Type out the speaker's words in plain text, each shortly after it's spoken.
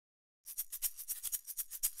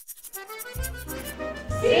C!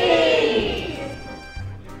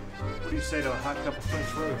 What do you say to a hot cup of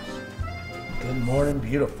French roast? Good morning,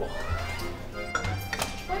 beautiful.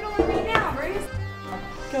 What do we read now, Bruce?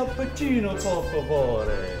 Cappuccino, por favore.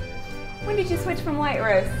 When did you switch from white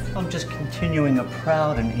roast? I'm just continuing a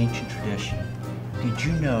proud and ancient tradition. Did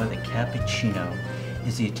you know that cappuccino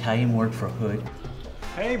is the Italian word for hood?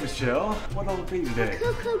 Hey, Michelle, what'll it be today?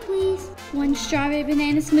 Cocoa, please. One strawberry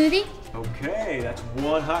banana smoothie. Okay, that's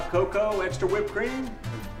one hot cocoa, extra whipped cream,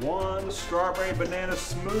 and one strawberry banana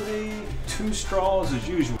smoothie, 2 straws as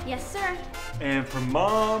usual. Yes, sir. And for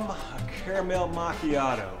Mom, a caramel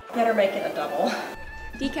macchiato. Better make it a double.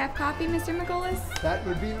 Decaf coffee, Mr. McGillis? That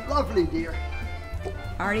would be lovely, dear.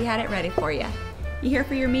 Already had it ready for you. You here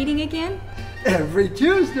for your meeting again? Every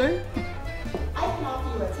Tuesday. I can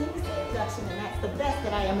offer you a 10% reduction, and that's the best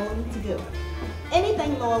that I am willing to do.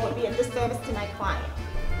 Anything lower would be a disservice to my client.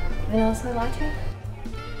 Vanilla soy latte?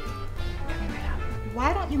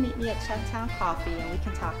 Why don't you meet me at ChuckTown Coffee and we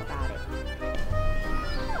can talk about it?